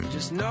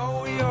Just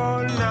know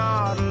you're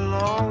not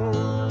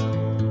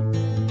alone,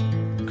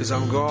 'cause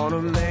I'm gonna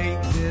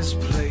make this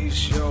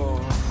place your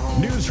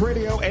home. News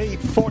Radio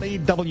 840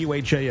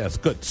 WHAS.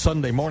 Good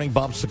Sunday morning.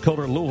 Bob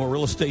Sokoler, Louisville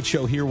Real Estate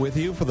Show here with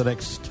you for the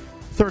next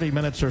 30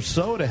 minutes or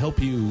so to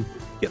help you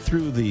get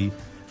through the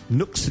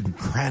nooks and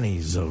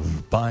crannies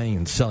of buying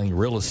and selling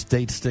real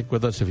estate. Stick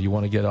with us if you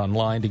want to get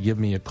online to give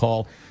me a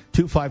call.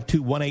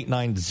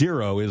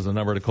 252-1890 is the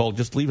number to call.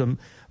 Just leave a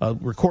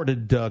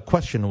recorded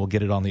question, and we'll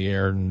get it on the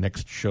air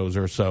next shows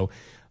or so.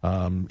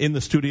 In the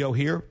studio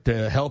here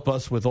to help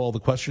us with all the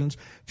questions,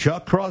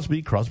 Chuck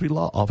Crosby, Crosby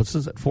Law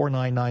Offices at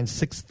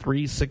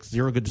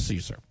 499-6360. Good to see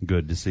you, sir.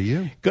 Good to see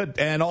you. Good.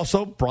 And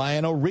also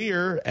Brian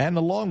O'Rear, and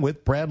along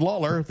with Brad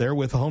Lawler, they're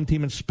with the Home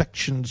Team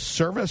Inspection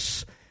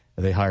Service.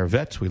 They hire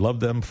vets. We love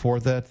them for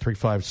that.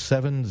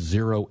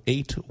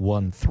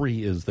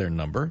 357-0813 is their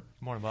number.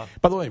 Morning, Bob.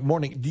 By the way,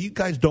 morning. Do you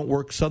guys don't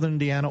work Southern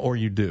Indiana, or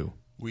you do?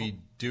 We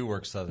do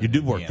work Southern You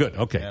do Indiana. work. Good.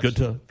 Okay.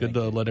 Absolutely. Good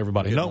to let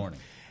everybody know.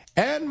 Morning.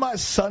 And my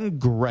son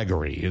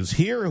Gregory is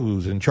here,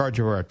 who's in charge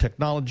of our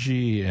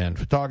technology and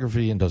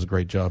photography and does a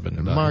great job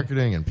in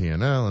marketing and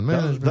P&L and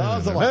management.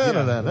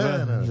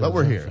 But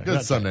we're here.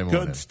 Good Sunday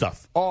morning. Good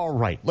stuff. All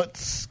right.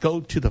 Let's go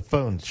to the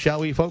phones,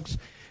 shall we, folks?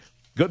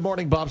 Good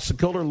morning, Bob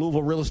Sokoler,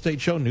 Louisville Real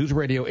Estate Show, News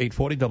Radio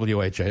 840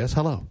 WHAS.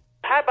 Hello.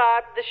 Hi,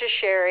 Bob. This is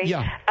Sherry.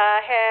 Yeah.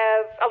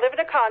 I live in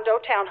a condo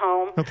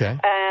townhome. Okay.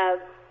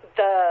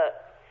 The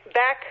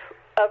back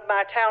of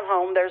my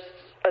townhome, there's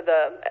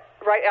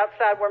right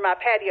outside where my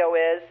patio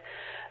is,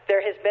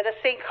 there has been a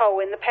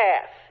sinkhole in the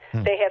past.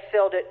 They have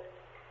filled it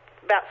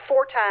about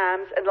 4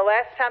 times, and the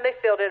last time they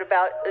filled it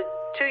about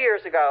 2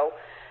 years ago,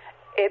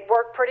 it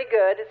worked pretty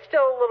good. It's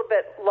still a little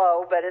bit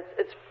low, but it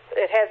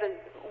hasn't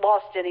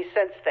lost any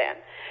since then.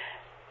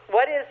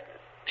 What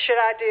should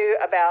I do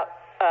about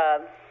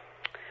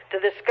the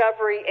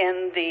discovery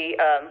and the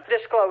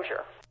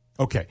disclosure?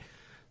 Okay.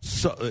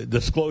 So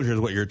disclosure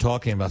is what you're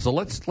talking about. So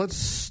let's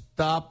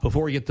stop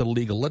before we get to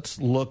legal. Let's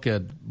look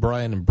at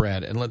Brian and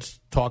Brad, and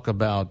let's talk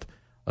about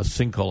a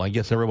sinkhole. I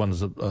guess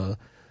everyone's a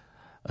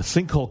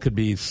sinkhole could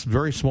be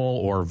very small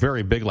or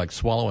very big, like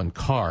swallowing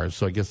cars.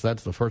 So I guess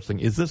that's the first thing.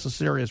 Is this a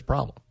serious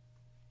problem,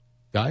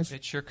 guys?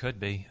 It sure could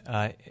be.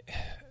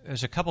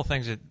 There's a couple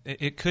things that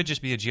it could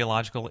just be a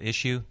geological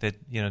issue that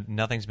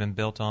nothing's been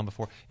built on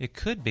before. It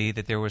could be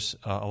that there was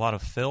a lot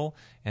of fill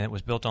and it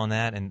was built on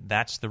that, and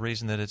that's the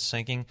reason that it's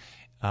sinking.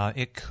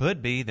 It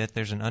could be that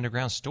there's an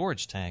underground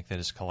storage tank that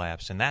has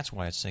collapsed, and that's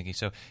why it's sinking.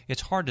 So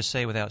it's hard to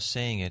say without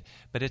seeing it,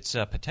 but it's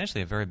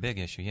potentially a very big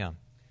issue. Yeah.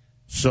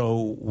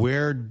 So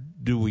where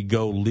do we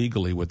go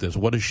legally with this?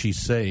 What does she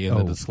say in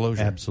the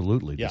disclosure?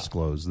 Absolutely Yeah.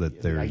 disclose that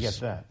I there's get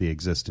that. the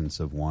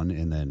existence of one,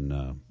 and then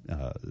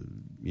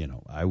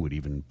I would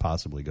even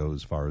possibly go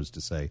as far as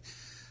to say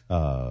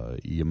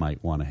you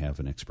might want to have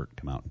an expert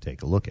come out and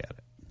take a look at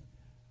it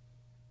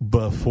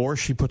before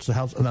she puts the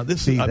house. Now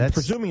I'm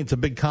presuming it's a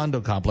big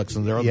condo complex,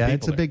 and there are other people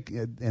it's a big.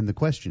 And the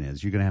question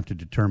is, you're going to have to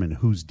determine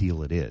whose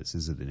deal it is.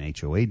 Is it an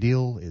HOA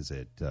deal? Is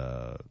it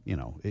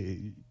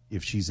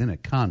if she's in a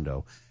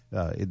condo?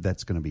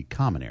 That's going to be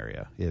common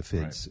area. If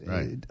it's,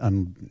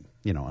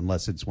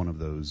 unless it's one of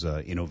those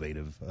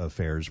innovative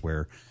affairs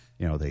where,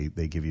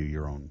 they give you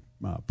your own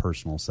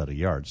personal set of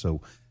yards.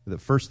 So the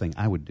first thing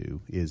I would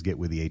do is get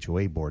with the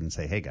HOA board and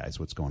say, hey, guys,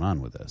 what's going on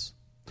with this?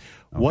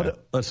 Okay.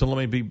 So let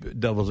me be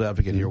devil's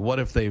advocate here. What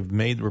if they've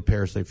made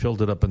repairs, they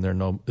filled it up, and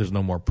there's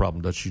no more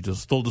problem? Does she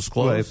just still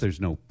disclose? Well, if there's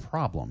no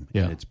problem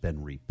and it's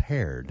been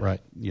repaired, right?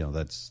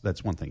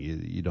 That's one thing.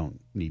 You don't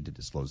need to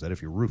disclose that.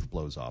 If your roof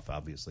blows off,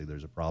 obviously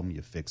there's a problem.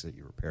 You fix it,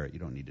 you repair it. You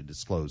don't need to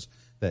disclose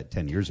that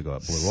 10 years ago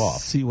it blew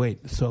off. See,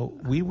 wait. So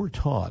we were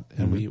taught,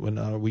 and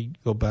when we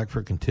go back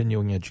for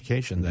continuing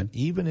education, that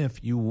even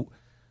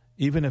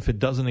if it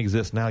doesn't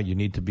exist now, you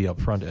need to be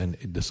upfront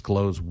and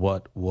disclose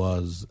what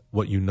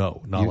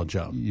knowledge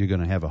of. You're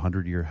going to have a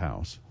 100-year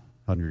house,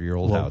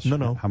 100-year-old house.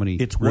 No. How many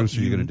roofs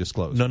are you going to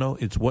disclose? No,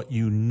 it's what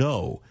you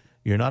know.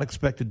 You're not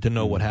expected to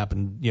know what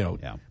happened,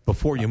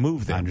 before you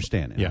move there. I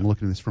understand. I'm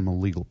looking at this from a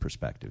legal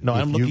perspective. No,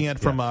 I'm looking at it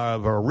from a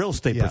real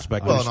estate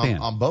perspective.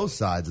 Well, on both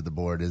sides of the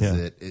board,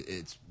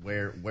 it's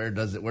where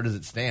does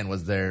it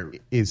stand?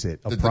 Is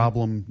it a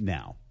problem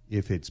now?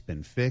 If it's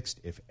been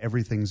fixed, if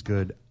everything's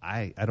good,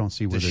 I don't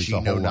see where Does there's she a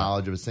whole know lot.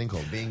 knowledge of a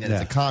sinkhole? Being that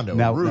it's a condo,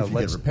 now, a roof, you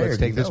let's get repaired,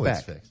 take this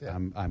back. Fixed. Yeah.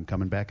 I'm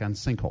coming back on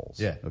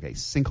sinkholes. Yeah. Okay,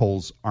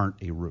 sinkholes aren't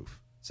a roof.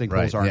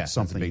 Sinkholes aren't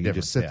something you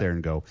just sit there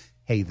and go,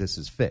 hey, this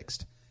is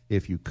fixed.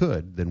 If you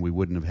could, then we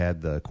wouldn't have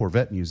had the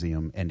Corvette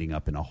Museum ending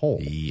up in a hole.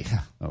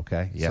 Yeah.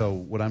 Okay? Yeah. So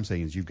what I'm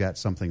saying is you've got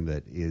something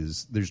that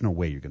is, there's no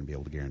way you're going to be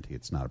able to guarantee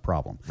it's not a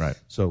problem. Right.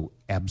 So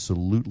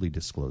absolutely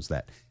disclose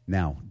that.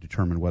 Now,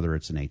 determine whether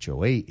it's an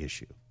HOA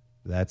issue.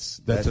 That's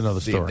another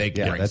story.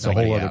 That's a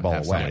whole other ball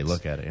of wax.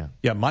 Look at it.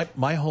 Yeah,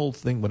 my whole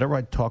thing, whenever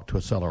I talk to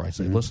a seller, I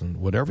say, listen,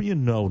 whatever you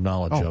know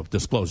knowledge of,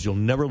 disclose. You'll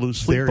never lose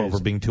sleep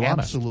over being too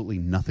honest. Absolutely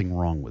nothing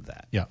wrong with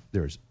that. Yeah.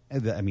 There's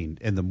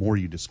And the more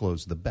you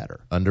disclose, the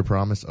better. Under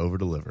promise, over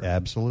deliver.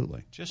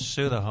 Absolutely. Just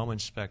sue the home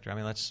inspector. I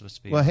mean, let's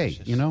be. Well, hey,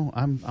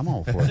 I'm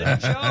all for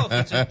that.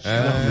 It's a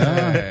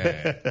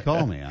joke.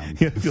 Call me.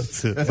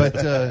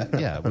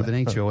 But with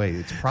an HOA,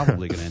 it's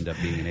probably going to end up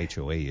being an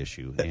HOA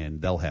issue,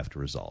 and they'll have to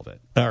resolve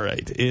it. All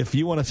right. If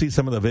you want to see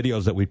some of the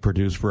videos that we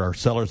produce for our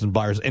sellers and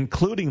buyers,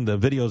 including the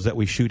videos that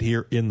we shoot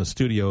here in the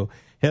studio,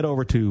 head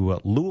over to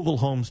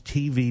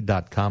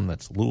LouisvilleHomesTV.com.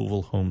 That's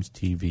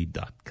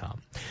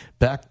LouisvilleHomesTV.com.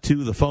 Back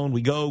to the phone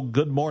we go.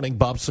 Good morning.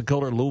 Bob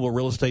Sokoler, Louisville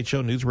Real Estate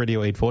Show, News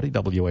Radio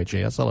 840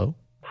 WHAS. Hello.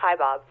 Hi,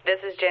 Bob. This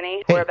is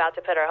Jenny. Hey. We're about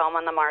to put our home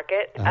on the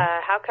market.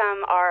 How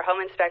come our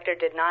home inspector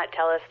did not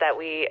tell us that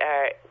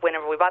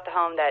whenever we bought the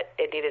home, that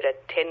it needed a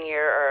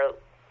 10-year or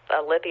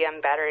a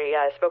lithium battery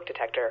smoke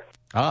detector?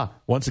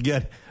 Once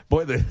again,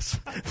 boy, this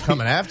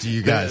coming after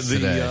you guys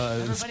today.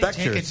 The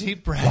inspectors. Take a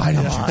deep breath. Why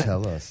didn't you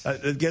tell us?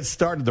 It gets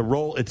started.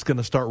 It's going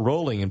to start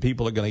rolling, and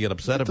people are going to get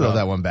upset about Throw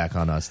that one back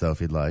on us, though,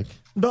 if you'd like.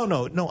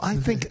 No. I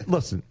think.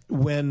 Listen,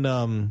 when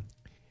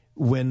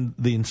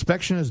the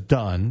inspection is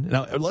done,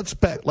 now let's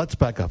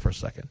back up for a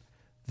second.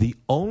 The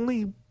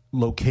only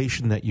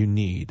location that you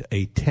need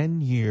a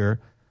 10-year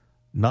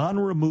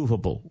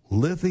non-removable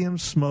lithium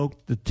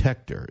smoke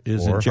detector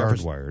is in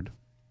Jefferson. Hardwired.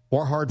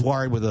 Or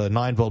hardwired with a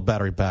 9-volt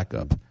battery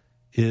backup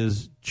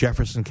is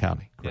Jefferson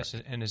County. Yes,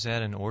 and is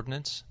that an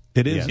ordinance?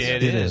 It is. Yes.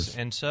 It is.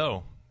 And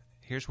so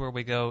here's where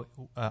we go.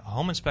 A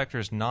home inspector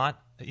is not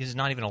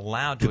even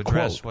allowed to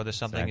address whether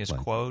something is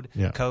code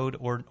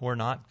or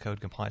not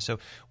code compliant. So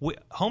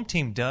Home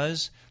Team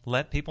does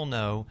let people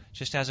know,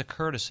 just as a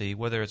courtesy,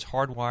 whether it's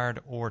hardwired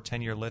or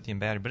 10-year lithium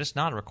battery, but it's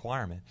not a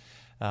requirement.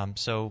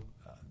 So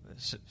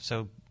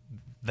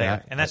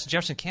there. And that's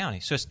Jefferson County.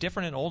 So it's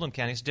different in Oldham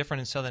County. It's different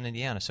in southern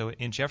Indiana. So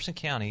in Jefferson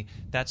County,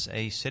 that's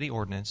a city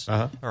ordinance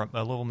or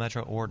a Louisville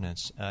Metro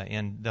ordinance.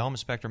 And the home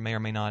inspector may or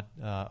may not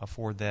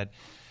afford that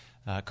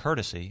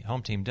courtesy.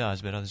 Home Team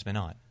does, but others may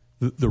not.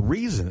 The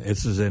reason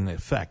this is in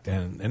effect,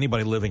 and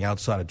anybody living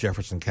outside of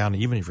Jefferson County,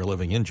 even if you're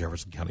living in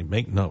Jefferson County,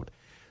 make note.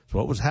 So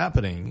what was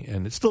happening,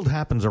 and it still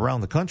happens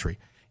around the country,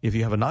 if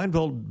you have a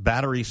 9-volt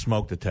battery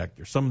smoke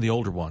detector, some of the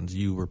older ones,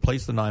 you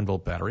replace the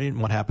 9-volt battery,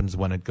 and what happens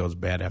when it goes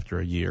bad after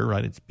a year,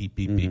 right? It's beep,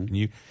 beep, beep.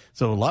 And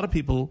so a lot of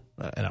people,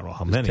 I don't know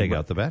how many, take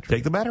out the battery.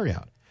 Take the battery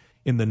out.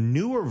 In the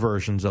newer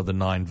versions of the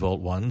 9-volt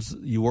ones,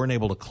 you weren't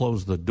able to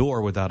close the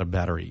door without a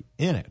battery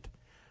in it.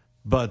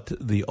 But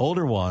the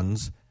older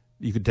ones,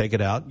 you could take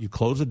it out, you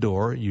close the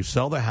door, you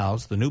sell the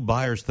house, the new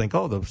buyers think,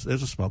 there's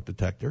a smoke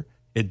detector.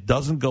 It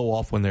doesn't go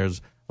off when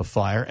there's a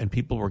fire, and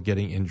people were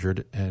getting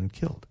injured and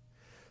killed.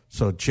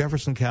 So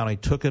Jefferson County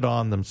took it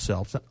on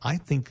themselves. And I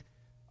think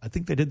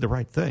they did the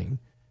right thing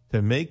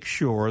to make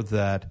sure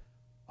that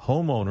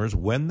homeowners,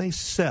 when they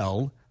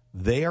sell,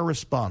 they are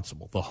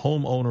responsible. The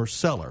homeowner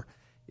seller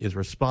is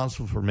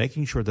responsible for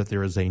making sure that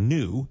there is a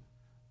new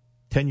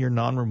 10-year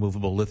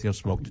non-removable lithium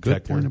smoke detector.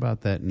 Good point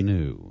about that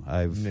new.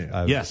 I've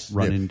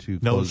run into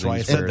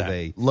closings where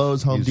they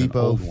Lowe's, Home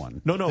Depot, old one.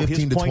 No,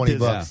 15 to 20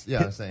 bucks.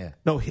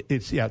 No,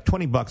 it's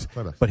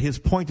 $20. But his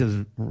point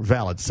is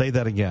valid. Say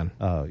that again.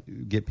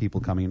 Get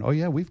people coming. Oh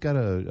yeah, we've got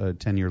a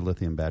 10-year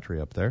lithium battery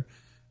up there,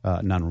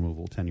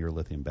 non-removable 10-year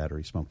lithium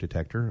battery smoke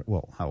detector.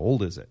 Well, how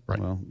old is it? Right.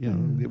 Well,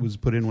 it was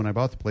put in when I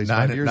bought the place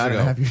 5 years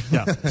ago.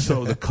 Yeah.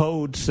 So the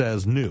code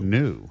says new.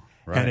 New.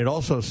 Right. And it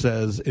also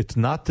says it's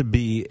not to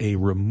be a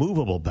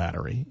removable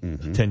battery, a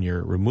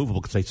 10-year removable,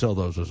 because they sell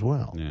those as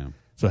well. Yeah.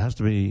 So it has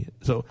to be.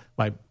 So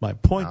my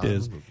point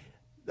is,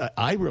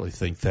 I really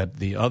think that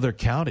the other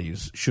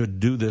counties should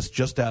do this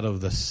just out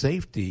of the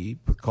safety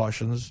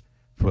precautions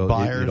for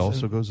buyers. It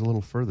also goes a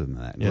little further than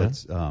that.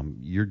 Yeah.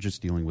 You're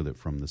just dealing with it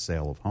from the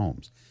sale of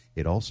homes.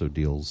 It also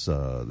deals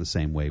the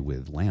same way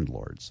with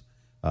landlords.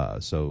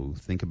 So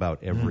think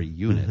about every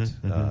unit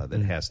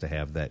that has to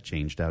have that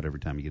changed out every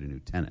time you get a new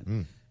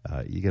tenant.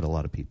 You get a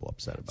lot of people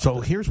upset about it. So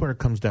here's where it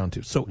comes down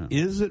to. So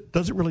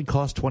does it really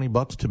cost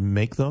 $20 to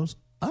make those?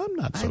 I'm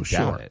not so sure.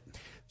 Doubt it.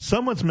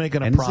 Someone's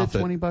making a and profit.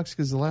 Is it $20?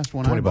 Because the last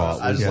one I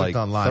bought was like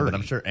online, 30. but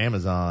I'm sure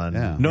Amazon.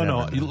 Yeah.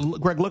 No,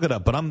 Greg, look it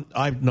up. But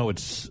I know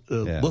it's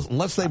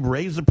unless they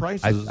raise the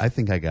prices. I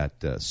think I got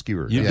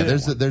skewered.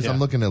 I'm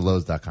looking at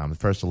Lowe's.com.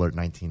 First alert,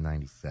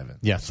 1997.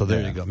 Yeah, so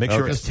there you go. Make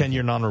sure it's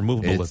 10-year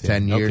non-removable. It's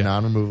 10-year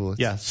non-removable.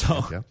 Yeah.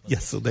 So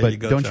so there you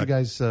go. Don't you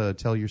guys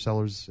tell your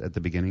sellers at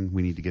the beginning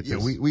we need to get this?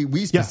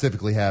 We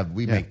specifically have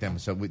make them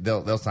so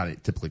they'll sign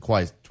it typically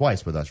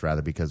twice with us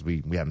rather because we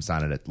have them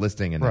sign it at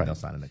listing and then they'll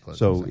sign it at closing.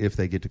 So if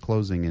they get to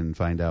closing and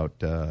find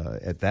out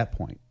at that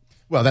point.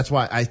 Well, that's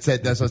why I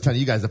said that's what I was telling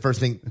you guys. The first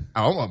thing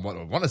I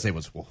want to say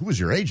was, well, who was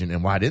your agent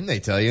and why didn't they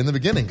tell you in the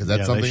beginning? Because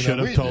that's something they should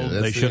have told.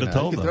 They should have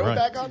told them. Throw it right.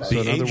 back on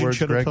So in other words,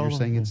 Greg, you're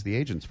saying it's the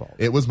agent's fault.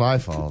 It was my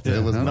fault. Yeah.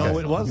 It was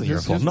it wasn't your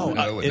fault.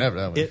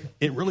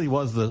 It really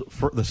was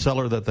the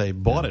seller that they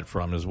bought it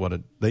from is what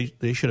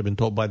they should have been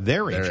told by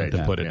their agent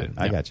to put it in.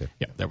 I got you.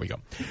 Yeah, there we go.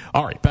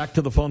 All right, back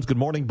to the phones. Good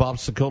morning, Bob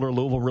Sokoler,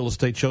 Louisville Real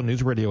Estate Show,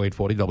 News Radio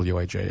 840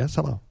 WHAS.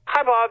 Hello.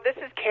 Hi, Bob. This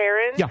is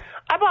Karen. Yeah.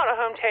 I bought a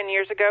home 10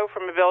 years ago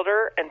from a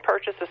builder and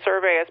purchased a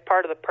survey as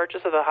part of the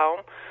purchase of the home.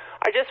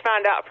 I just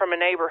found out from a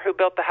neighbor who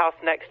built the house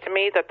next to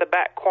me that the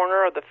back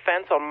corner of the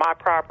fence on my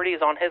property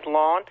is on his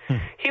lawn.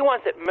 He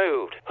wants it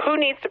moved. Who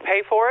needs to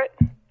pay for it?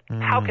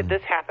 How could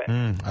this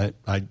happen?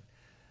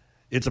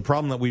 It's a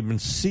problem that we've been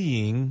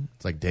seeing.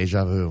 It's like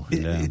deja vu.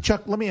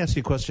 Chuck, let me ask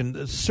you a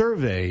question.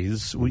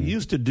 Surveys, we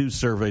used to do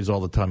surveys all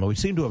the time, but we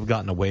seem to have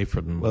gotten away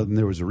from them. Well, and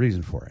there was a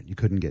reason for it. You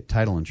couldn't get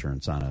title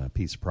insurance on a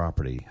piece of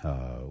property.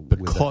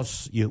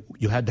 Because you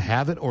had to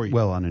have it?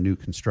 Well, on a new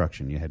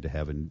construction, you had to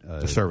have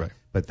a survey.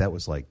 But that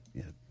was like,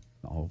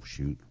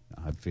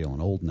 I'm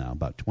feeling old now,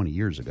 about 20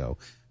 years ago.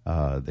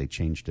 They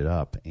changed it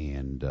up,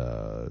 and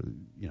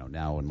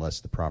now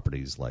unless the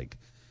property's like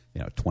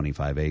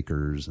 25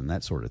 acres and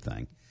that sort of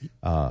thing,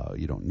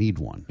 you don't need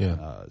one.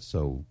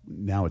 So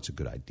now it's a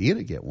good idea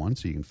to get one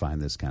so you can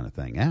find this kind of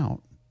thing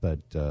out, but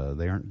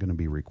they aren't going to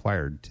be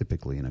required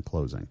typically in a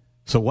closing.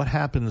 So what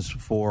happens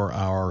for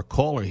our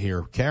caller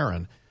here,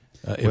 Karen?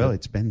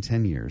 It's been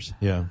 10 years.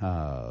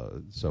 Yeah.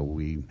 So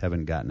we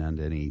haven't gotten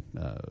into any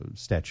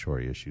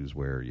statutory issues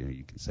where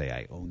you can say,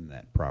 I own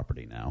that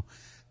property now,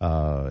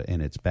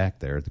 and it's back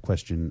there. The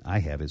question I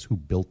have is who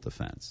built the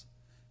fence?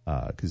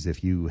 Because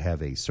if you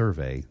have a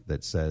survey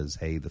that says,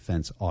 hey, the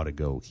fence ought to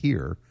go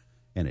here,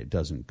 and it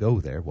doesn't go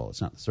there, well, it's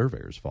not the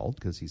surveyor's fault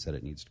because he said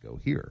it needs to go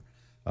here.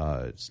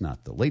 It's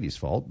not the lady's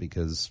fault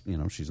because,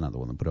 she's not the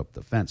one that put up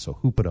the fence. So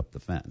who put up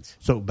the fence?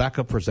 So back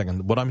up for a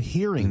second. What I'm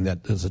hearing that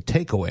is a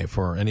takeaway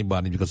for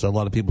anybody, because a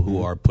lot of people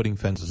who are putting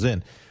fences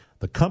in,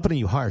 the company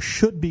you hire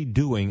should be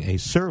doing a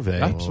survey.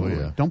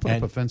 Absolutely. Don't put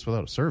up a fence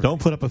without a survey. Don't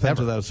put up a fence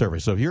without a survey.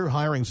 So if you're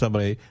hiring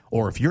somebody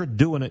or if you're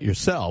doing it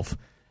yourself,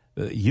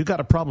 you got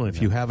a problem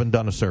if you haven't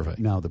done a survey.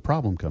 Now, the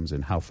problem comes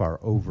in how far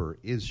over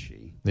is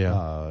she?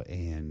 Yeah.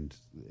 And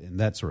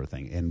that sort of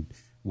thing. And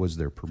was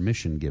there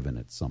permission given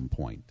at some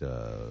point?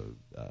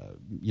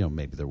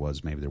 Maybe there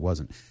was, maybe there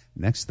wasn't.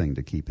 Next thing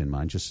to keep in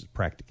mind, just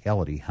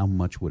practicality, how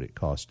much would it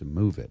cost to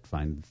move it?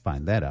 Find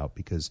that out,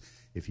 because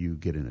if you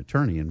get an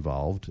attorney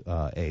involved,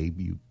 A,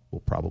 you will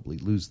probably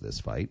lose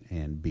this fight,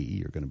 and B,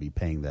 you're going to be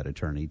paying that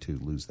attorney to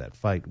lose that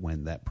fight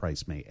when that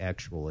price may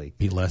actually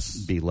be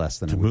less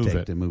than it would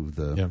take to move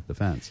the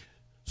fence.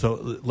 So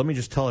let me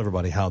just tell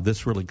everybody how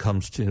this really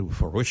comes to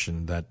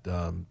fruition, that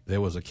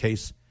there was a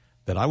case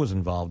that I was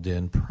involved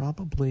in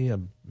probably,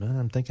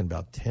 I'm thinking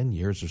about 10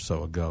 years or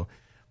so ago.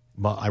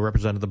 I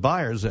represented the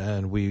buyers,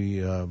 and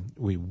we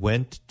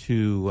went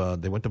to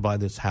they went to buy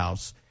this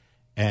house,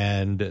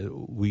 and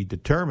we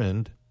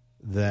determined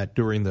that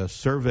during the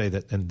survey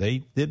and they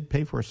did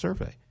pay for a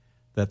survey,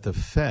 that the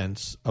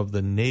fence of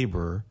the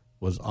neighbor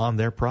was on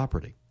their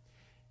property.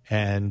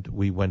 And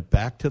we went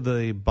back to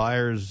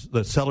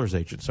the seller's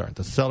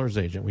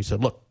agent. We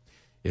said, look,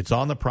 it's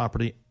on the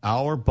property.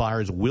 Our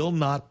buyers will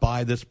not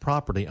buy this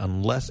property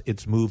unless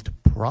it's moved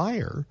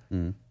prior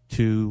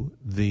to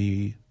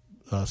the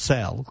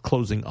sale,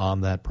 closing on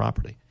that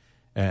property.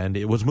 And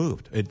it was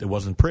moved. It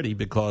wasn't pretty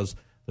because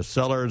the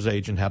seller's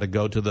agent had to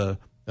go to the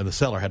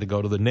seller had to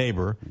go to the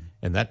neighbor,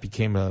 and that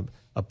became a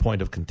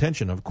point of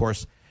contention. Of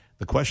course,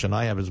 the question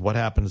I have is what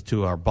happens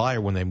to our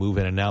buyer when they move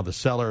in, and now the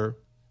seller,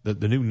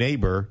 the new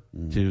neighbor,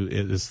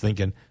 is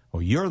thinking, oh,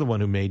 you're the one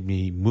who made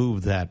me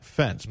move that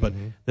fence. But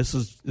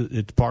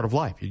it's part of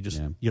life. You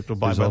have to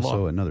abide by law. There's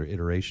also another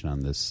iteration on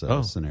this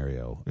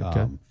scenario.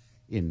 Okay.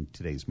 In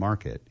today's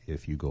market,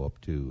 if you go up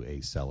to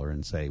a seller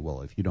and say,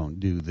 well, if you don't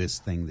do this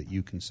thing that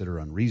you consider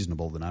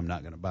unreasonable, then I'm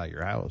not going to buy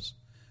your house.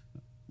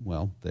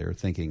 Well, they're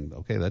thinking,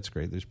 okay, that's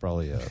great. There's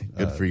probably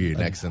good for you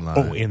next in line.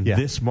 Oh, in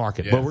this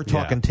market. Yeah. But we're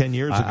talking 10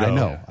 years ago. I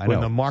know.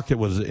 When the market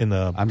was in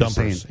the I'm dumpers.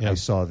 Just saying, I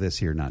saw this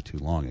here not too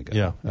long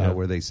ago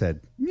where they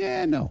said,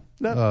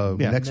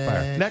 next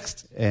buyer.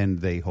 Next. And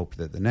they hoped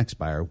that the next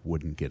buyer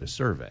wouldn't get a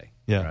survey.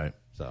 Yeah. Right.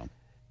 So,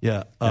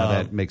 now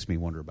that makes me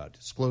wonder about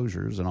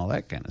disclosures and all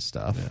that kind of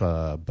stuff.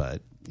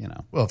 But,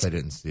 Well, if they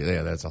didn't see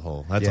it, that's a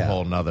whole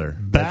nother.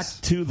 Back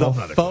to the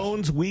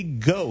phones we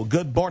go.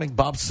 Good morning,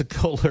 Bob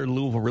Sokoler,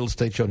 Louisville Real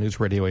Estate Show, News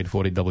Radio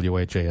 840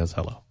 WHAS.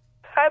 Hello.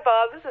 Hi,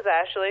 Bob. This is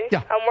Ashley.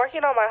 Yeah. I'm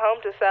working on my home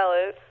to sell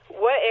it.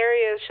 What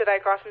areas should I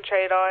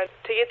concentrate on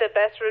to get the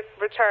best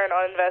return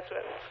on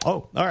investments?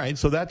 Oh, all right.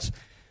 So that's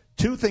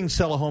two things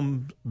sell a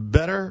home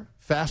better,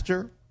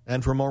 faster,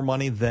 and for more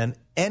money than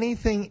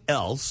anything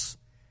else.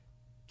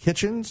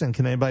 Kitchens, and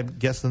can anybody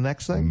guess the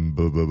next thing?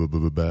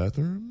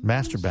 Bathrooms?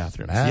 Master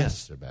bathrooms.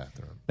 Master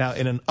bathroom. Now,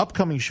 in an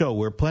upcoming show,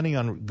 we're planning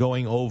on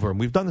going over, and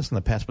we've done this in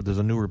the past, but there's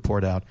a new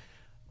report out.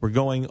 We're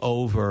going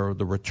over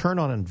the return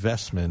on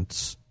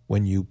investments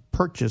when you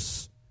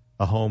purchase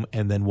a home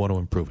and then want to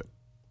improve it.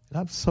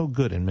 Not so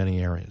good in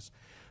many areas.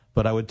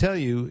 But I would tell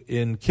you,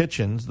 in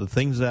kitchens, the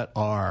things that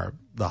are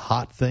the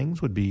hot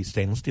things would be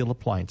stainless steel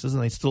appliances,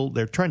 and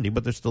they're trendy,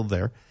 but they're still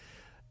there.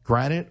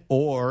 Granite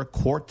or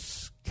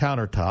quartz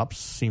countertops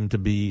seem to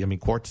be,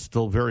 quartz is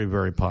still very,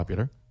 very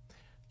popular.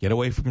 Get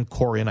away from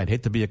Corian. I'd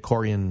hate to be a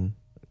Corian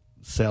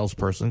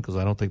salesperson because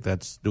I don't think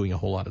that's doing a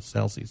whole lot of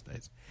sales these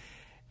days.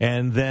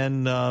 And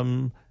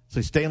then,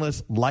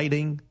 stainless,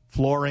 lighting,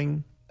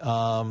 flooring,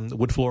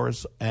 wood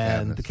floors,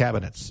 and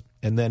cabinets.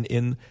 And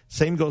then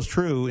same goes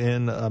true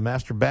in a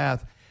master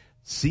bath,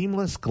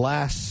 seamless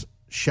glass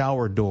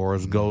shower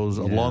doors goes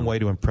a long way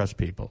to impress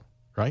people,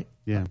 right?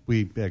 Yeah,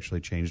 we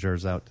actually changed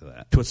ours out to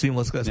that. To a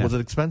seamless glass. Yeah. Was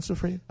it expensive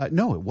for you?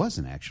 No, it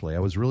wasn't, actually. I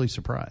was really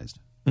surprised.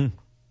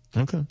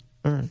 Okay.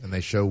 All right. And they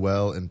show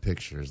well in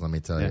pictures, let me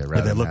tell you. Yeah,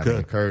 Rather they than look having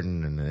good. a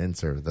curtain and an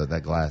insert,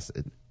 that glass.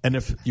 And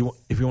if you want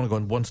to go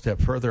one step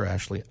further,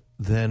 Ashley,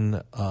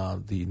 then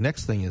the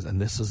next thing is,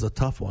 and this is a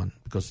tough one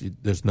because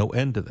there's no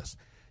end to this,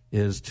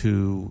 is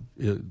to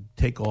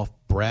take off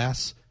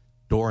brass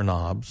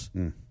doorknobs,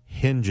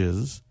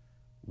 hinges,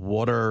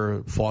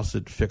 water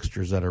faucet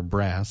fixtures that are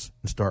brass,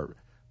 and start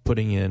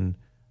putting in.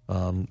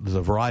 There's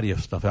a variety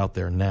of stuff out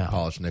there now.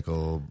 Polished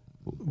nickel,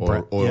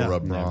 oil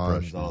rub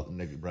bronze,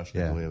 brushed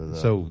nickel.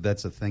 So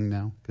that's a thing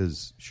now?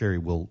 Because Sherry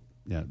will,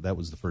 that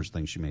was the first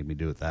thing she made me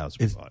do at the house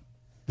we bought.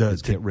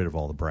 Is get rid of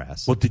all the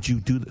brass. Well, did you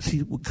do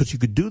see? Because you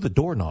could do the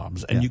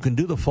doorknobs and you can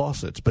do the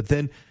faucets, but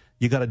then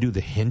you got to do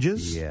the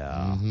hinges.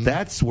 Yeah,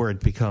 that's where it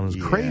becomes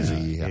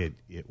crazy. Yeah.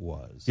 It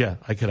was. Yeah,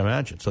 I can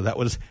imagine. So that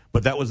was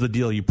the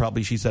deal.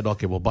 She said,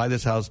 okay, we'll buy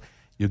this house.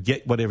 You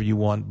get whatever you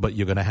want, but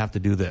you're going to have to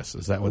do this.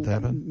 Is that what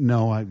happened?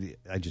 No, I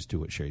just do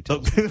what Sherry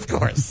tells me. Of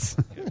course.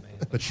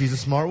 But she's a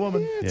smart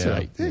woman. That's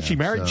right. Yeah, she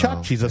married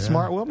Chuck. She's a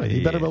smart woman.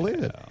 You better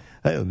believe it.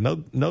 Hey, no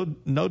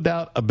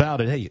doubt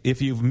about it. Hey,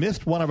 if you've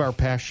missed one of our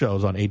past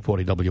shows on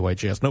 840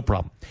 WHAS, no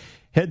problem.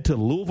 Head to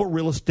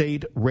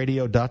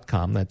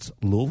LouisvilleRealEstateRadio.com. That's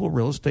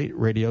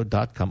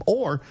LouisvilleRealEstateRadio.com.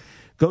 Or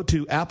go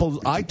to Apple's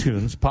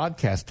iTunes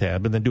podcast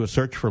tab and then do a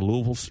search for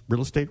Louisville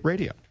Real Estate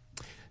Radio.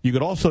 You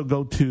could also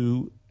go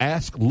to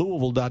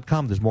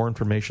AskLouisville.com. There's more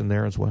information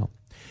there as well.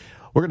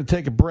 We're going to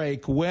take a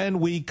break. When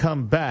we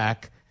come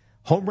back,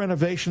 home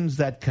renovations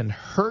that can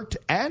hurt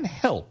and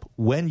help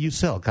when you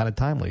sell. Kind of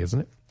timely, isn't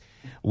it?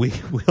 We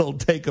will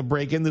take a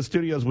break. In the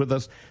studios with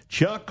us,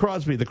 Chuck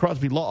Crosby, the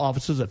Crosby Law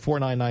Offices at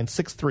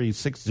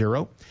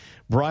 499-6360.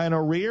 Brian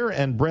O'Rear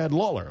and Brad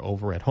Lawler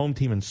over at Home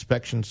Team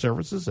Inspection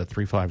Services at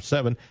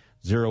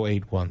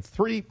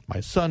 357-0813.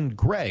 My son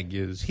Greg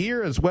is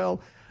here as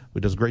well, who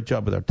does a great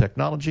job with our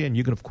technology. And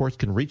you can, of course,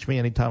 reach me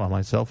anytime on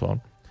my cell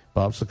phone.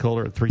 Bob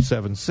Sokoler at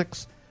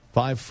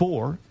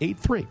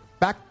 376-5483.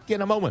 Back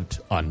in a moment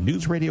on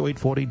News Radio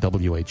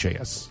 840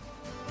 WHAS.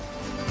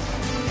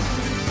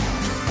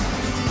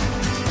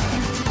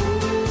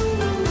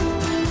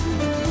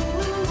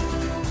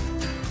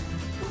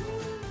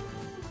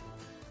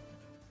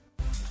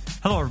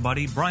 Hello,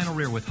 everybody. Brian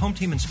O'Rear with Home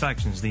Team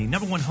Inspections, the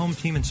 #1 home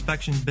team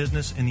inspection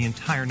business in the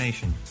entire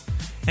nation.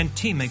 And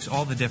team makes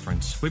all the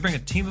difference. We bring a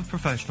team of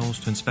professionals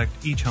to inspect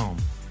each home.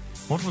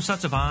 Multiple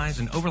sets of eyes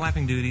and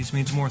overlapping duties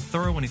means a more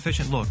thorough and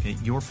efficient look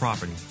at your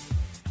property.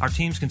 Our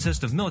teams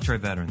consist of military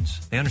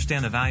veterans. They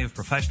understand the value of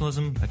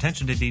professionalism,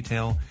 attention to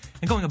detail,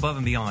 and going above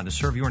and beyond to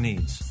serve your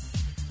needs.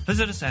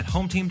 Visit us at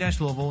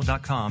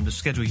hometeam-louisville.com to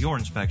schedule your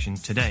inspection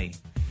today.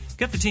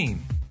 Get the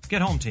team.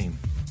 Get Home Team.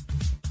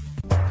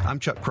 I'm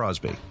Chuck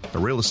Crosby, a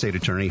real estate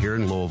attorney here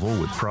in Louisville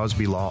with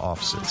Crosby Law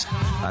Offices.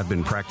 I've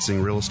been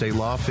practicing real estate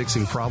law,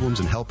 fixing problems,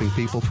 and helping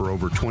people for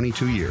over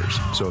 22 years.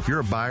 So if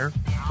you're a buyer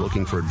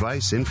looking for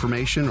advice,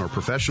 information, or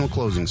professional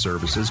closing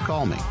services,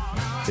 call me.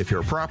 If you're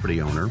a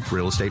property owner,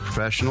 real estate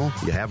professional,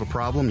 you have a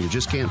problem, you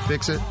just can't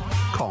fix it,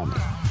 call me.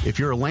 If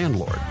you're a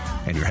landlord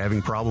and you're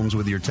having problems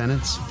with your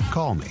tenants,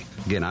 call me.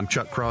 Again, I'm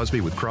Chuck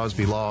Crosby with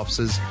Crosby Law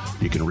Offices.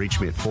 You can reach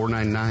me at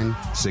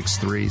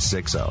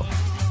 499-6360.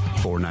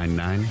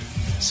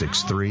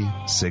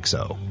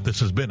 499-6360.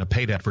 This has been a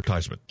paid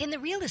advertisement. In the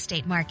real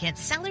estate market,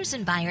 sellers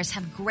and buyers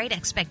have great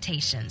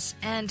expectations.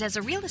 And as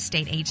a real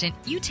estate agent,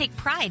 you take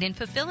pride in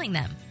fulfilling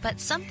them.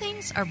 But some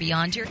things are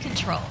beyond your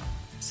control.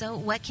 So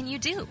what can you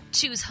do?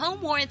 Choose Home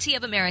Warranty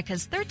of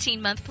America's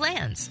 13-month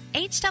plans.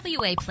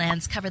 HWA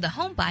plans cover the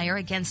home buyer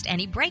against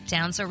any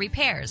breakdowns or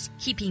repairs,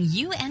 keeping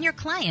you and your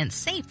clients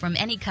safe from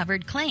any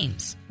covered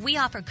claims. We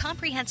offer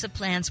comprehensive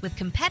plans with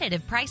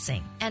competitive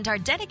pricing, and our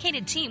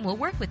dedicated team will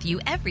work with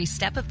you every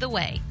step of the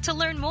way. To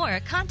learn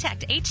more,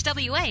 contact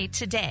HWA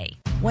today.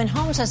 When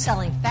homes are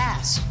selling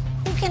fast,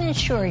 who can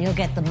ensure you'll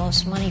get the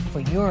most money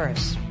for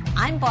yours?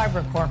 I'm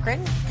Barbara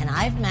Corcoran, and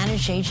I've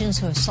managed agents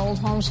who have sold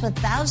homes for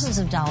thousands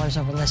of dollars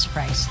over list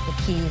price. The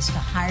key is to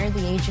hire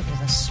the agent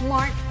with a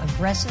smart,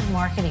 aggressive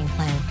marketing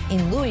plan.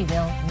 In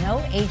Louisville, no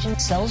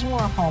agent sells more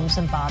homes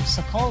than Bob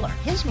Sokoler.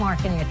 His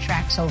marketing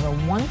attracts over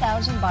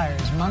 1,000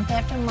 buyers month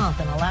after month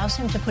and allows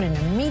him to put an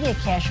immediate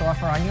cash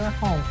offer on your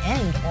home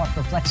and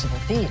offer flexible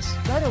fees.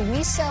 Go to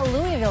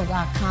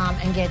WeSellLouisville.com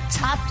and get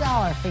top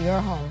dollar for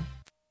your home.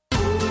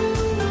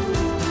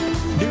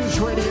 News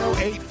Radio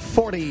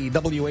 840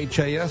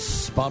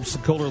 WHAS. Bob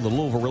Sokoler, the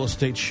Louisville Real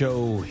Estate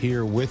Show,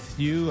 here with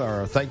you.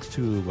 Our thanks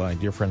to my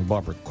dear friend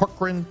Barbara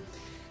Corcoran.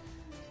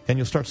 And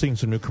you'll start seeing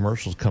some new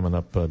commercials coming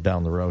up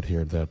down the road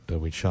here that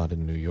we shot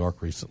in New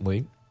York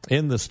recently.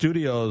 In the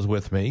studios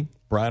with me,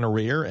 Brian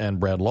O'Rear and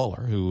Brad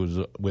Lawler, who's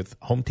with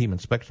Home Team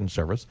Inspection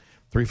Service,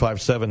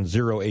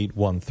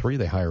 357-0813.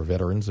 They hire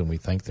veterans, and we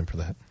thank them for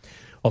that.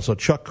 Also,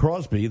 Chuck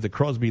Crosby, the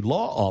Crosby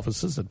Law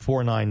Offices at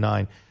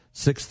 499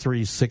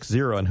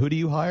 6360. And who do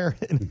you hire?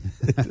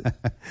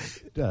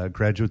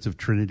 Graduates of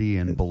Trinity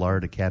and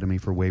Ballard Academy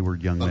for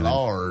Wayward Young Men.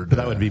 Ballard.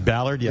 That would be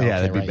Ballard?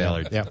 Yeah, that'd be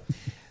Ballard. Yeah.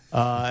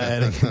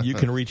 And you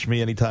can reach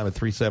me anytime at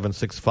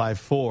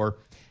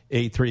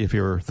 376-5483 if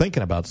you're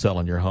thinking about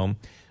selling your home.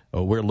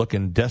 We're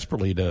looking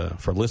desperately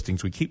for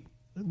listings.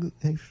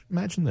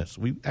 Imagine this.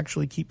 We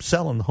actually keep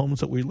selling the homes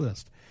that we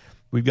list.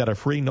 We've got a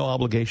free,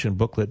 no-obligation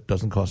booklet.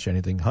 Doesn't cost you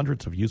anything.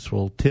 Hundreds of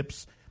useful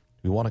tips.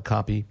 If you want a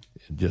copy,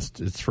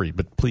 it's free.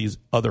 But please,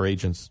 other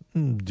agents,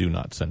 do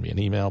not send me an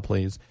email,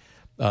 please.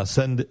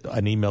 Send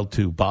an email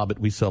to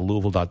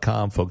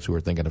bob@WeSellLouisville.com, folks who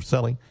are thinking of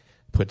selling.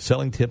 Put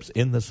selling tips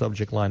in the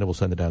subject line, and we'll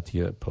send it out to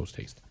you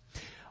post-haste.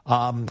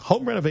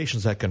 Home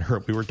renovations that can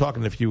hurt. We were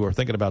talking if you were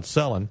thinking about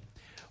selling.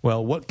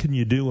 Well, what can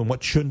you do and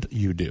what shouldn't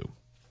you do?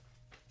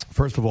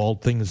 First of all,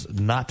 things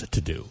not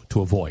to do,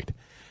 to avoid.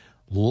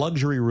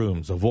 Luxury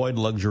rooms. Avoid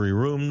luxury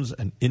rooms.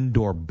 An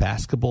indoor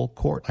basketball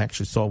court. I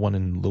actually saw one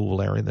in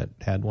Louisville area that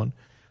had one.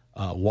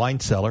 Wine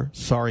cellar.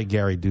 Sorry,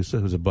 Gary Dusa,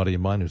 who's a buddy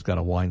of mine who's got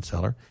a wine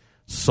cellar.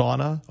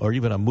 Sauna or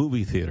even a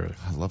movie theater.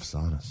 I love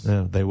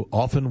saunas. They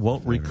often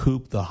won't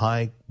recoup the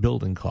high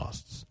building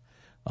costs.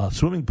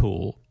 Swimming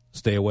pool.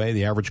 Stay away.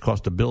 The average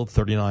cost to build,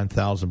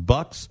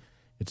 $39,000.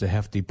 It's a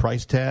hefty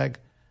price tag,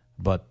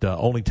 but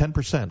only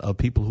 10% of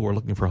people who are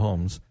looking for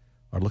homes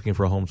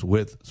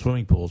with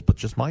swimming pools. But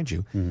just mind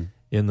you,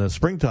 in the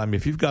springtime,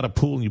 if you've got a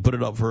pool and you put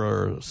it up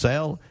for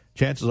sale,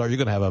 chances are you're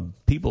going to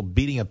have people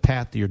beating a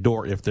path to your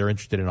door if they're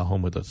interested in a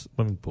home with a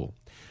swimming pool.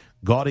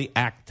 Gaudy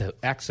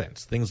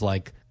accents, things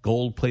like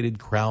gold-plated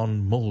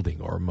crown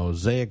molding or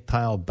mosaic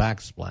tile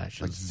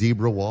backsplashes. Like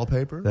zebra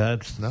wallpaper?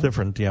 That's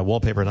different. Yeah,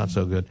 wallpaper not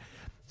so good.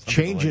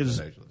 Changes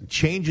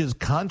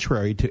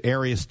contrary to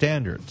area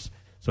standards.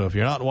 So if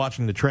you're not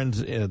watching the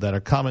trends that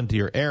are common to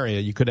your area,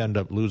 you could end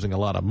up losing a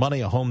lot of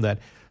money. A home that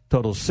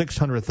totals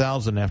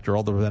 $600,000 after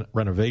all the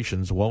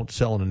renovations won't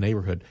sell in a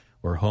neighborhood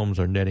where homes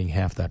are netting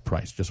half that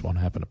price. Just won't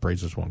happen.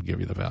 Appraisers won't give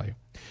you the value.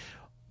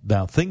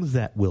 Now, things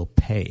that will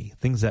pay,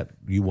 things that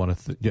you want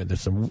to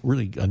there's some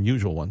really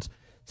unusual ones.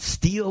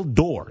 Steel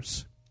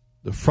doors.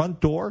 The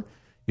front door,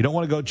 you don't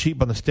want to go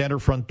cheap on the standard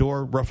front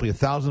door. Roughly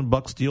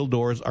 $1,000 steel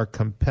doors are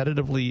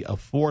competitively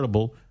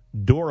affordable,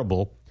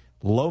 durable,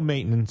 low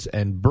maintenance,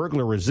 and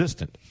burglar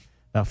resistant.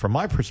 Now, from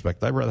my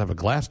perspective, I'd rather have a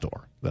glass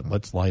door that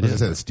lets light in. I was going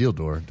to say the steel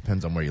door.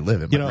 Depends on where you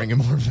live. It might bring in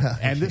more value.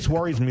 And this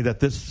worries me that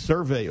this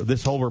survey,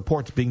 this whole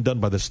report's being done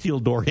by the steel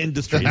door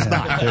industry. It's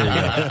not. There you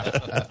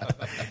go.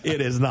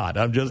 It is not.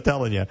 I'm just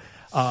telling you.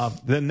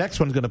 The next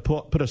one's going to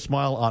put a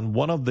smile on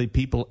one of the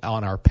people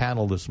on our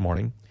panel this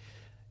morning.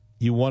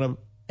 You want to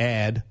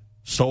add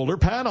solar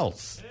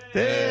panels.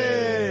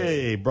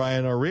 Hey,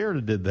 Brian O'Rear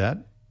did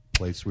that.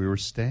 Place we were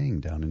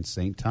staying down in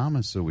St.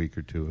 Thomas a week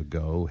or two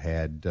ago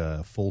had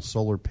full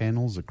solar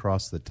panels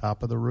across the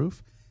top of the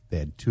roof. They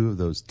had 2 of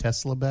those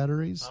Tesla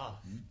batteries,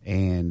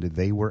 and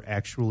they were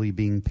actually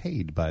being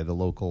paid by the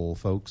local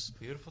folks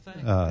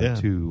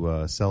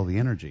to sell the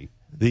energy.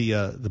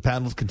 The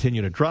panels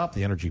continue to drop.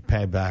 The energy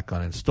payback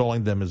on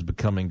installing them is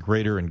becoming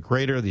greater and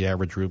greater. The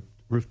average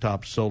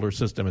rooftop solar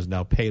system is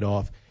now paid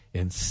off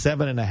in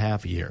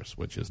 7.5 years,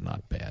 which is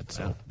not bad.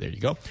 So there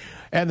you go.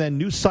 And then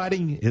new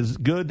siding is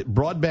good.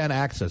 Broadband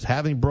access.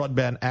 Having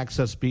broadband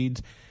access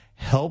speeds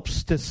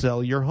helps to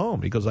sell your home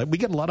because we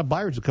get a lot of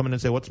buyers who come in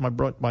and say, what's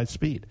my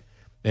speed?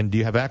 And do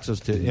you have access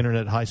to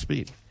internet high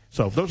speed?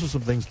 So those are some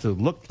things to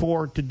look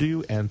for, to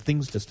do, and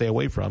things to stay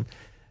away from.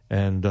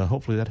 And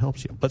hopefully that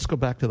helps you. Let's go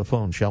back to the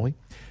phone, shall we?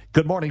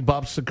 Good morning,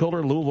 Bob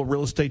Sokoler, Louisville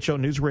Real Estate Show,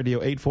 News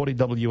Radio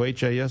 840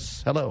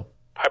 WHAS. Hello.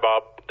 Hi,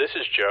 Bob. This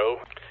is Joe.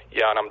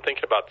 Yeah, and I'm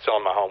thinking about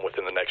selling my home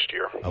within the next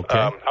year. Okay.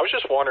 I was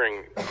just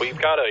wondering, we've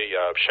got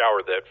a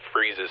shower that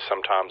freezes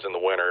sometimes in the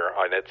winter,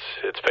 and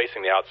it's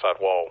facing the outside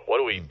wall. What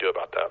do we do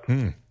about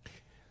that?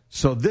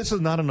 So this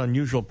is not an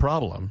unusual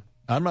problem.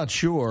 I'm not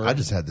sure. I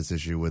just had this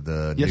issue with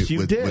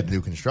with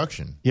new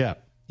construction. Yeah.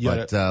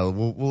 But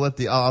we'll let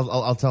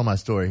I'll tell my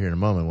story here in a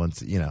moment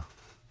once,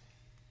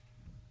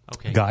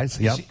 Okay. Guys,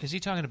 is he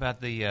talking about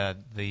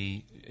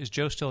the is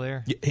Joe still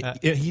there?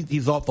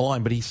 He's off the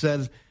line, but he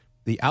says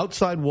the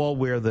outside wall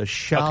where the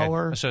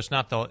shower. Okay. So it's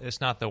not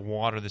the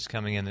water that's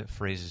coming in that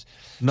freezes.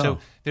 No. So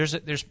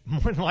there's more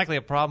than likely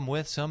a problem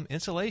with some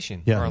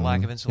insulation or a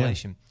lack of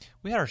insulation. Yeah.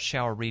 We had our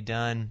shower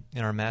redone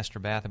in our master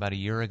bath about a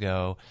year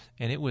ago,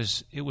 and it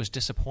was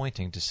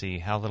disappointing to see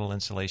how little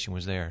insulation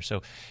was there.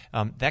 So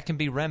that can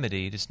be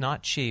remedied. It's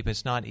not cheap.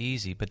 It's not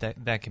easy, but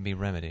that can be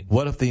remedied.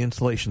 What if the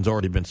insulation's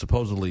already been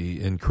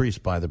supposedly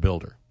increased by the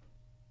builder?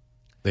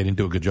 They didn't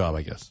do a good job,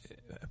 I guess.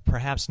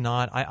 Perhaps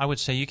not. I would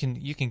say you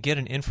can get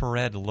an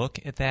infrared look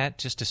at that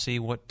just to see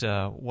what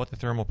the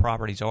thermal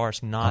properties are.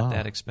 It's not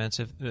that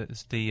expensive.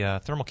 The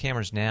thermal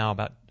cameras now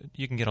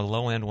you can get a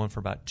low end one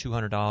for about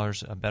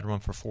 $200, a better one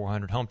for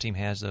 $400. Home Team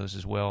has those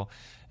as well.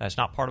 It's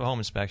not part of a home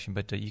inspection,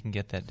 but you can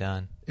get that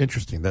done.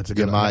 Interesting. That's a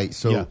good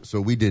idea.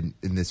 So we did,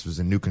 and this was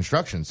in new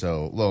construction.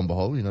 So lo and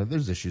behold,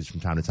 there's issues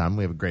from time to time.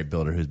 We have a great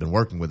builder who's been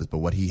working with us, but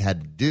what he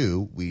had to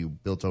do, we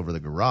built over the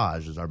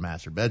garage as our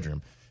master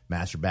bedroom.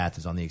 Master bath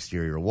is on the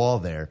exterior wall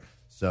there.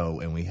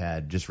 So, and we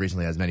had just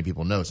recently, as many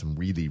people know, some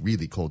really,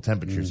 really cold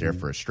temperatures here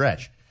for a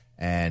stretch.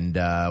 And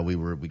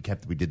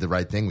we did the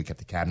right thing. We kept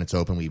the cabinets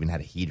open. We even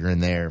had a heater in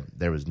there.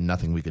 There was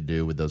nothing we could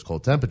do with those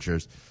cold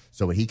temperatures.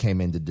 So what he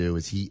came in to do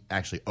is he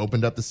actually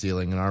opened up the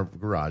ceiling in our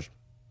garage,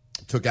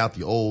 took out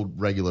the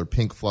old regular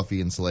pink fluffy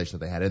insulation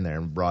that they had in there,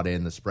 and brought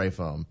in the spray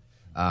foam.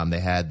 They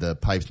had the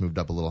pipes moved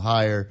up a little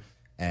higher,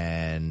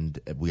 and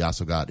we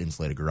also got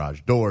insulated garage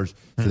doors.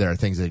 So there are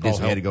things that he did.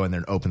 So we had to go in there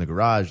and open the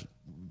garage,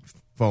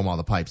 foam all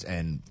the pipes,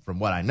 and from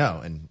what I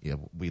know, and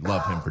we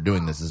love him for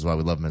doing this. This is why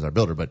we love him as our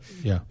builder. But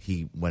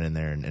he went in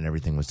there and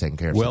everything was taken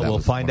care of. Well, we'll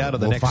find out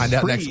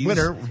next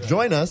winter.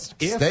 Join us.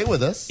 Stay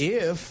with us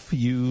if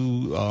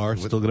you are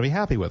still going to be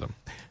happy with him.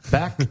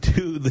 Back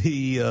to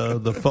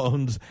the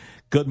phones.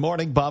 Good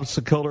morning, Bob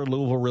Sokoler,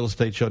 Louisville Real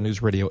Estate Show,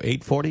 News Radio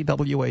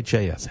 840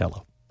 WHAS.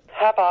 Hello.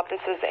 Hi, Bob.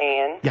 This is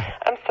Ann. Yeah.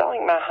 I'm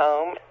selling my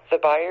home. The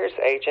buyer's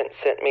agent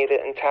sent me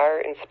the entire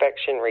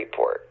inspection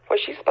report. Was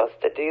she supposed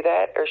to do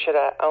that, or should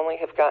I only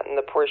have gotten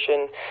the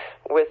portion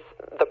with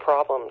the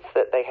problems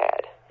that they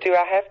had? Do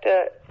I have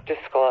to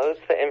disclose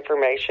the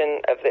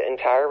information of the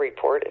entire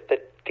report if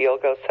the deal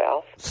goes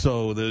south?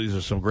 So these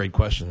are some great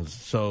questions.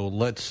 So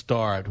let's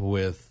start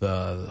with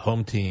the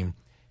home team.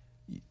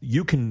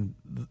 You can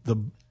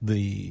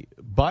the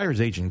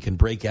buyer's agent can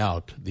break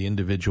out the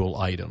individual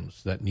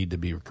items that need to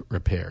be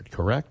repaired,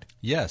 correct?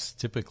 Yes.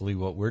 Typically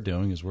what we're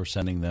doing is we're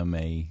sending them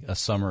a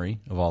summary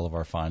of all of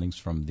our findings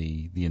from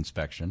the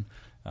inspection.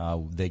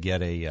 They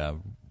get a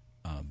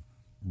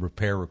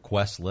repair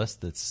request list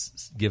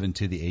that's given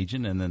to the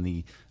agent, and then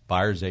the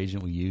buyer's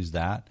agent will use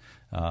that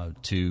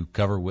to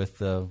cover with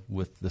the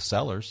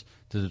sellers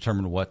to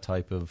determine what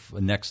type of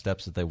next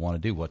steps that they want to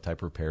do, what type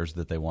of repairs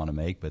that they want to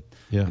make. But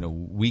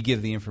we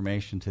give the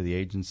information to the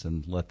agents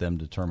and let them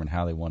determine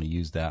how they want to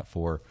use that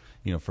for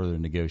further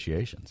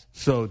negotiations.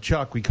 So,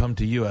 Chuck, we come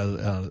to you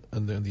on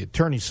the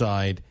attorney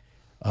side.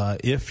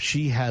 If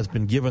she has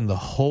been given the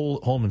whole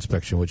home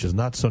inspection, which is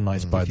not so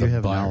nice by the buyer. If you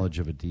have knowledge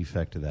of a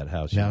defect of that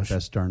house, you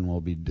best darn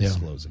well be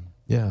disclosing.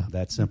 Yeah.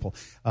 That simple.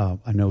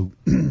 I know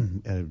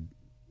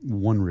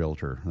one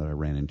realtor that I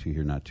ran into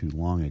here not too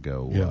long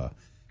ago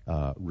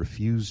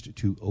refused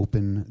to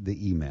open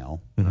the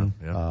email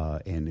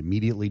and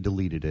immediately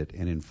deleted it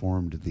and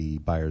informed the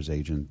buyer's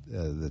agent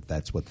that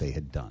that's what they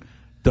had done.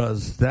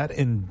 Does that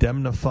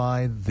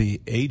indemnify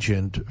the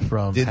agent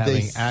from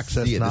having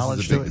access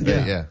knowledge to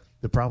it? Yeah.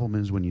 The problem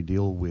is when you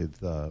deal with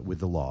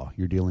the law,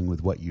 you're dealing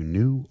with what you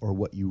knew or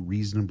what you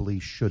reasonably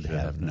should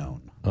have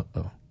known.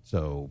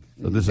 So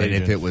this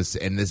agent, if it was,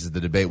 and this is the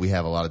debate we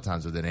have a lot of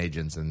times within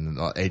agents, and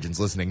agents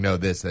listening know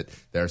this, that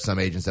there are some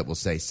agents that will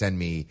say, send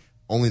me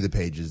only the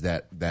pages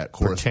that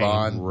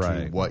correspond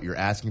to what you're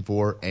asking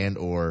for, and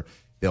or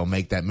they'll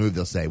make that move.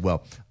 They'll say,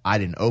 well, I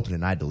didn't open it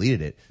and I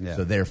deleted it,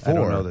 so therefore. I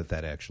don't know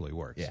that actually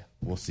works. Yeah,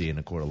 we'll see in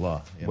a court of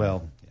law.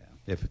 Well,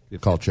 if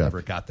Call it Chuck.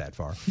 never got that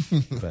far.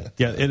 But.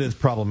 Yeah, it is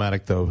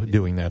problematic, though,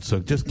 doing that. So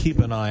just keep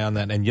an eye on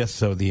that. And yes,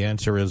 so the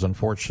answer is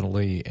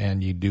unfortunately,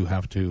 and you do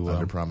have to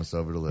under promise,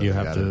 over deliver. You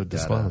have to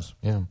disclose.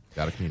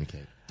 Got to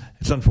communicate.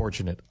 It's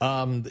unfortunate.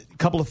 A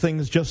couple of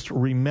things. Just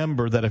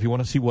remember that if you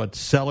want to see what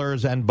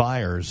sellers and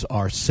buyers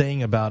are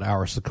saying about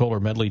our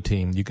Sokoler Medley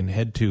team, you can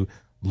head to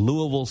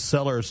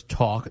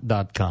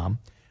LouisvilleSellersTalk.com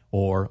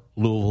or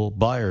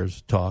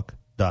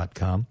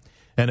LouisvilleBuyersTalk.com.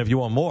 And if you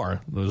want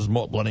more, there's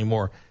plenty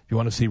more. If you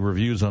want to see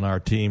reviews on our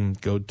team,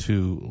 go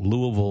to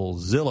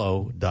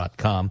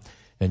LouisvilleZillow.com,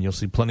 and you'll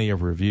see plenty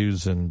of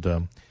reviews. And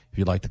if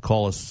you'd like to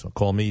call us,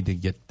 call me to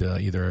get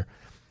either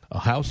a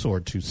house or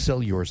to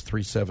sell yours,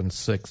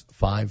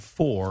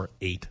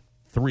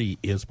 376-5483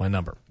 is my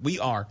number. We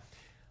are,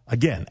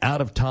 again,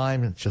 out of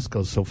time. It just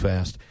goes so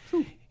fast.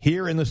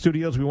 Here in the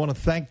studios, we want to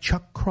thank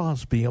Chuck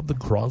Crosby of the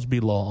Crosby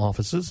Law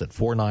Offices at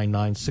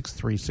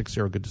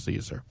 499-6360. Good to see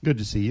you, sir. Good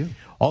to see you.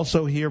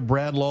 Also here,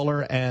 Brad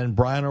Lawler and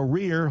Brian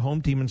O'Rear,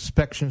 Home Team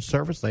Inspection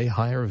Service. They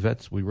hire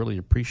vets. We really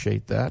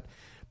appreciate that.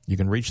 You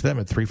can reach them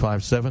at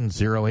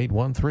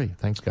 357-0813.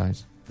 Thanks,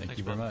 guys. Thank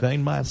you very much.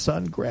 Thank my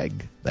son,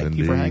 Greg. Thank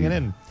you for hanging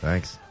in.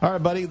 Thanks. All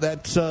right, buddy.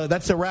 That's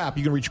a wrap.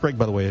 You can reach Greg,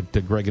 by the way, at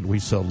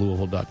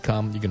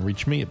greg@WeSellLouisville.com. You can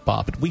reach me at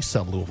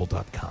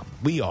bob@WeSellLouisville.com.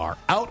 We are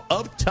out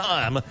of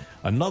time.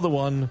 Another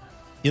one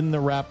in the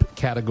wrap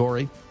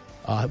category.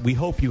 We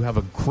hope you have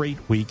a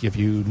great week. If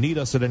you need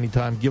us at any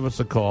time, give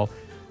us a call.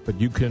 But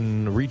you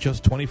can reach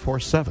us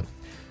 24/7.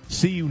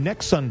 See you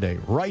next Sunday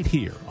right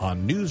here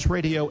on News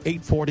Radio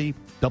 840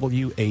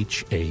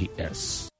 WHAS.